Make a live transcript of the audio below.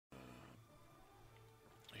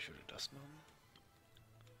Ich würde das machen.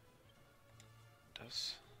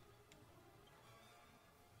 Das.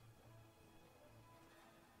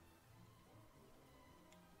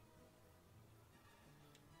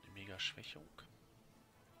 Eine Mega-Schwächung.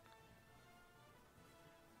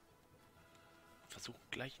 Versuchen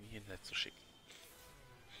gleich ihn hier in Netz zu schicken.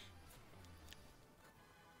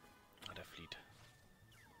 Ah, der flieht.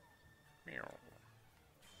 Miau.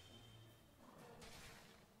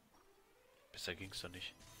 Besser ging's doch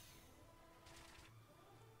nicht.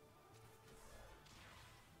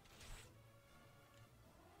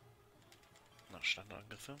 Na,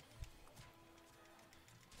 Standardangriffe.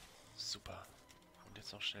 Super. Und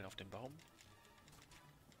jetzt noch schnell auf den Baum.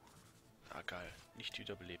 Ah, geil. Nicht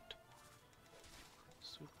wiederbelebt.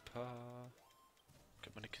 Super. Könnte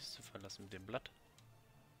man eine Kiste verlassen mit dem Blatt.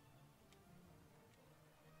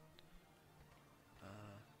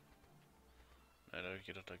 Nein, da habe ich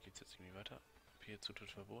gedacht, da geht es jetzt irgendwie weiter. Hier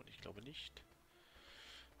Zutritt verboten? Ich glaube nicht.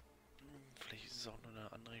 Vielleicht ist es auch nur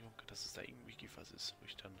eine Anregung, dass es da irgendwie was ist, wo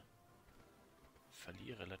ich dann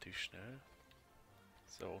verliere relativ schnell.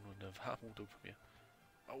 Das ist auch nur eine Vermutung von mir.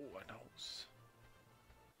 Oh, ein Haus.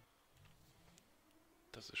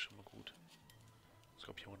 Das ist schon mal gut.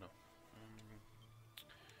 Skorpione.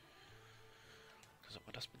 Da soll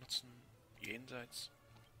man das benutzen. Jenseits.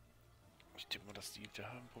 Ich denke mal, dass die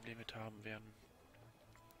da ein Problem mit haben werden.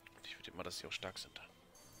 Und ich würde immer, dass sie auch stark sind.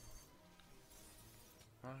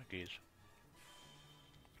 Ah, geht.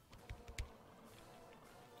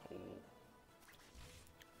 Oh.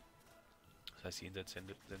 Das heißt, die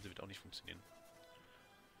Jenseits-Sense wird auch nicht funktionieren.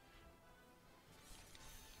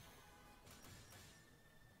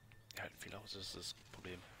 Ja, halt viel aus, das ist das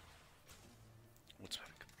Problem. Oh, zwei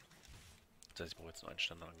weg. Das heißt, ich brauche jetzt nur einen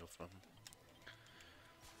Standardangriff machen.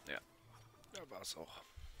 Ja. Ja, war es auch.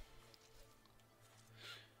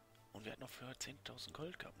 Und wir hatten noch für 10.000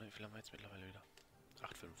 Gold gehabt. Ne? Wie viel haben wir jetzt mittlerweile wieder?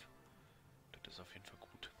 8,5. Das ist auf jeden Fall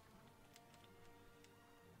gut.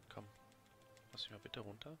 Komm. Lass mich mal bitte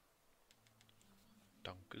runter.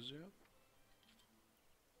 Danke sehr.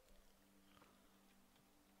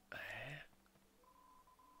 Hä?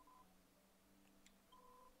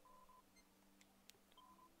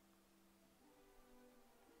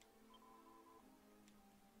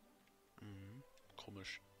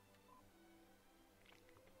 Komisch.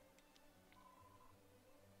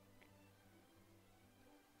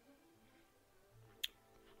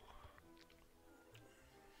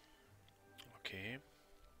 Okay.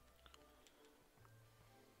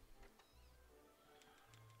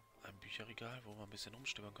 Ein Bücherregal, wo wir ein bisschen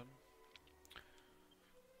rumstöbern können.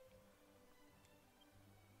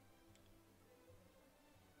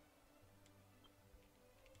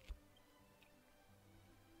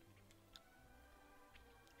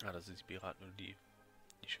 Ah, das ist die Piraten, die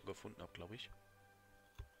ich schon gefunden habe, glaube ich.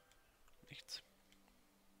 Nichts.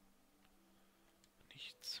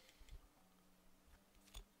 Nichts.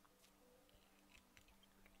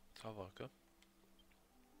 Zauberke.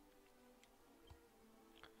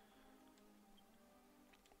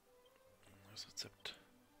 Das Rezept.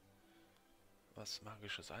 Was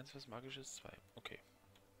magisches 1, was magisches 2. Okay.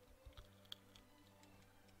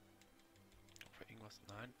 Ob wir irgendwas?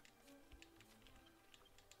 Nein.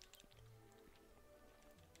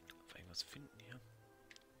 Ob wir irgendwas finden hier?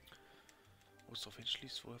 Wo es drauf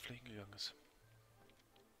hinschließt, wo er vielleicht hingegangen ist.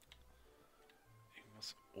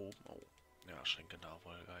 Irgendwas oben. Oh. Ja, Schränke nah,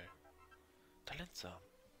 voll geil. Talentsamen.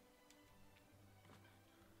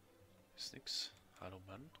 Ist nix. Hallo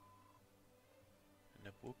Mann. In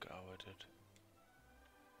der Burg gearbeitet.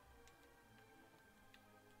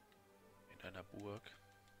 In einer Burg.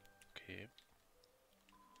 Okay.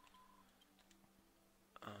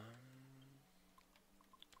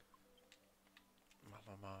 Machen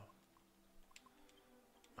wir mal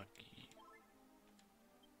Magie.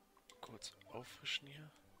 Kurz auffrischen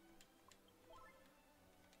hier.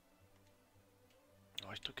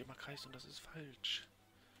 Oh, ich drücke immer Kreis und das ist falsch.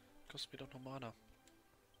 Kostet mir doch noch Mana.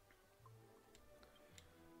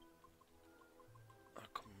 Ah,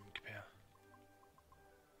 komm, gib her.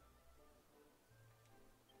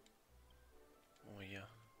 Oh, hier.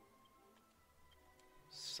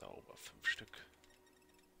 Sauber, 5 Stück.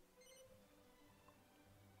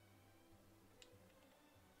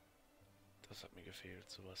 Das hat mir gefehlt,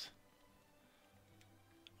 sowas.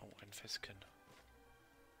 Oh, ein Fesken.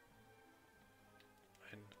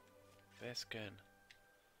 Ein Fesken.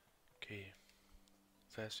 Okay.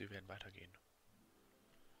 Das heißt, wir werden weitergehen.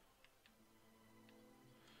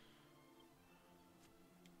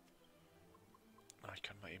 Ah, ich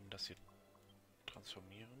kann mal eben das hier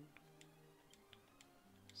transformieren.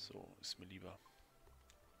 So, ist mir lieber.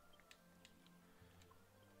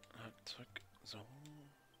 Zurück. So.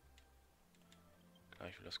 Klar,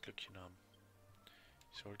 ich will das Glückchen haben.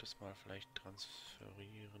 Ich sollte es mal vielleicht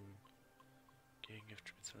transferieren. Gegengift,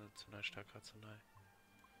 Spezialzunei, Starkarznei.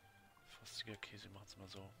 Frostiger Käse, machen es mal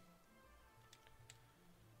so.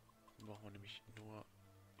 Dann brauchen wir nämlich nur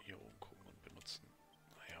hier oben gucken und benutzen.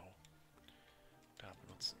 Naja, da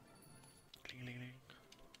benutzen. Klingelingeling.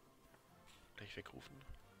 Gleich wegrufen.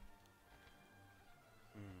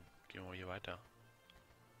 Gehen wir mal hier weiter.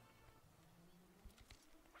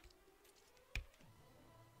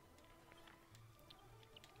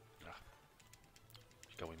 Ach,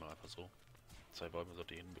 ich glaube, ich mache einfach so. 2 Bäume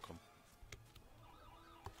sollte ich hinbekommen.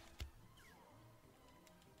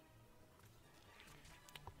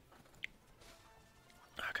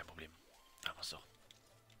 Ah, kein Problem. Haben wir es doch.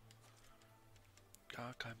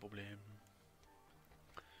 Gar kein Problem.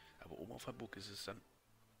 Aber oben auf der Burg ist es dann...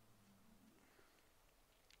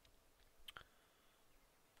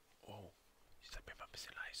 Oh, ich sag mir mal ein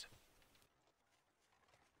bisschen leise.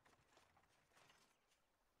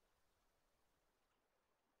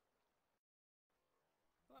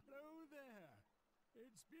 Hello there.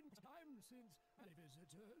 It's been time since any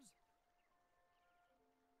visitors.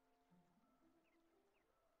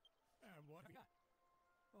 And what have you got?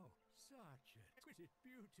 Oh, such exquisite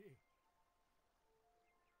beauty.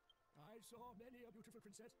 I saw many a beautiful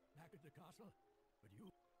princess back at the castle, but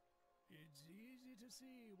you... It's easy to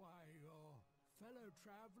see why your fellow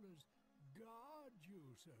travelers guard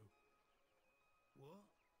you so.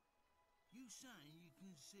 What? You saying you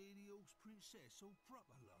can see the old princess all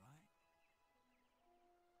proper like?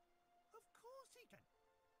 Of course he can.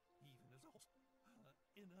 Even as a horse, her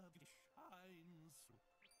inner beauty shines through.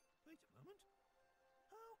 Wait a moment.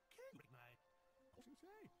 How can you my what you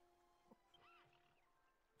say?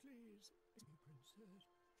 Please, me,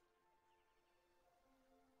 princess.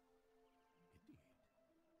 Indeed.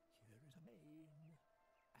 Here is a mane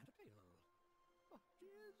and a tail. But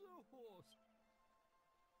here's a horse.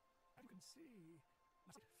 And you can see,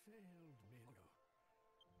 must have failed me long ago.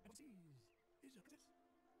 And what sees is a princess,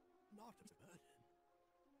 not a burden.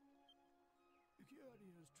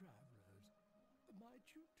 Curious travelers, might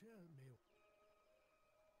you tell me?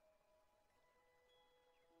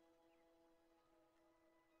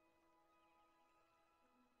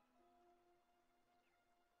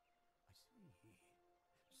 I see.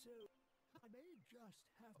 So, I may just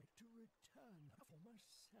have to return her for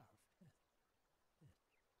myself.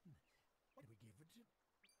 What do we give it to?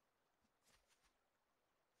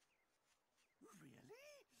 Really?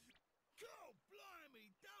 God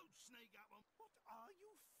blimey, don't sneak up on... What are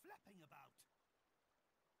you flapping about?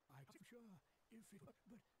 I'm not sure if it but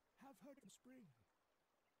have heard of the spring.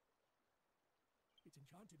 Its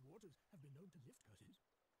enchanted waters have been known to lift curses.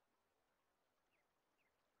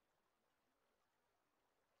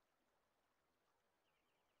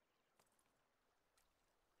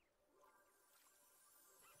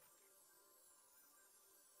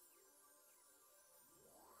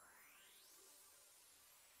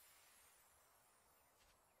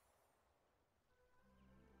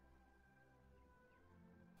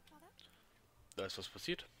 Da ist was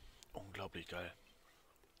passiert. Unglaublich geil.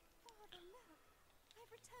 Father, no. I've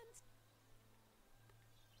returned.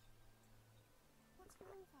 What's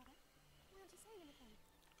wrong, Father? Why aren't you saying anything?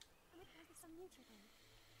 Am I with some new again?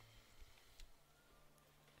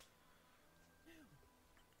 No.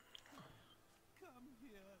 Come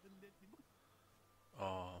here and let me.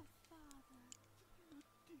 Oh, Oh, Father.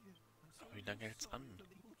 Dear. aber wie lange hält's an?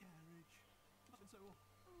 So,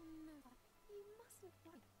 Oh, no, Father. You mustn't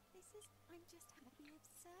worry. This is... I'm just having a weird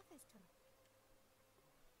surface to it.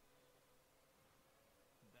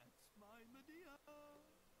 that's my Medea. Well,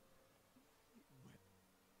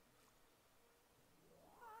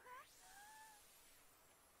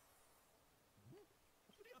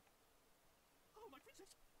 Medea. Oh, my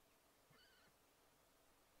princess.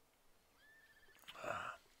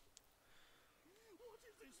 What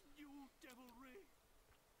is this new devilry?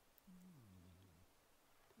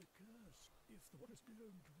 The curse. If the water's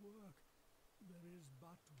going to work, there is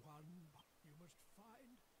but one. You must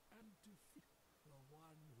find and defeat the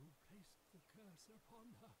one who placed the curse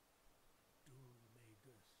upon her,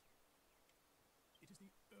 Dhoulmagus. It is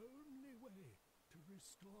the only way to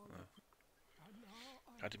restore the... And now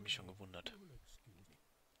I Hatte mich schon gewundert. will excuse me.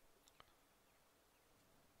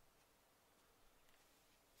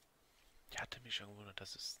 Ich hatte mich schon gewundert,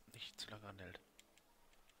 dass es nicht zu lange anhält.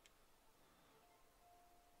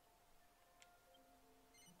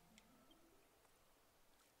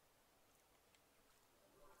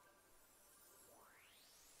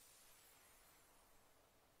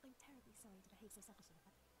 I'm terribly sorry to behave so selfishly,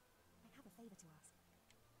 but I have a favor to ask.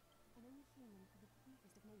 I came in for the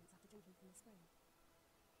briefest of moments after drinking from the spring.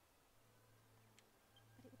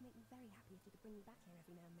 But it would make me very happy if you could bring me back here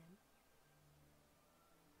every now and then.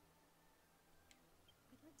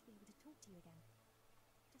 I'd like to be able to talk to you again,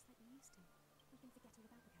 just like we used to. We can forget all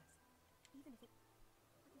about the curse, even if it...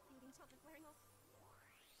 I'm feeling chocolate wearing off.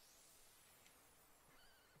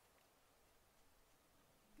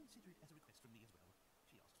 Consider it as a request from me as well.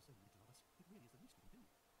 She asked for so little of us. It really is the least we can do.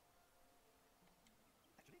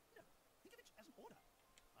 Actually, no. Think of it as an order.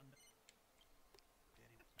 Very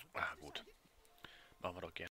well. Ah, gut.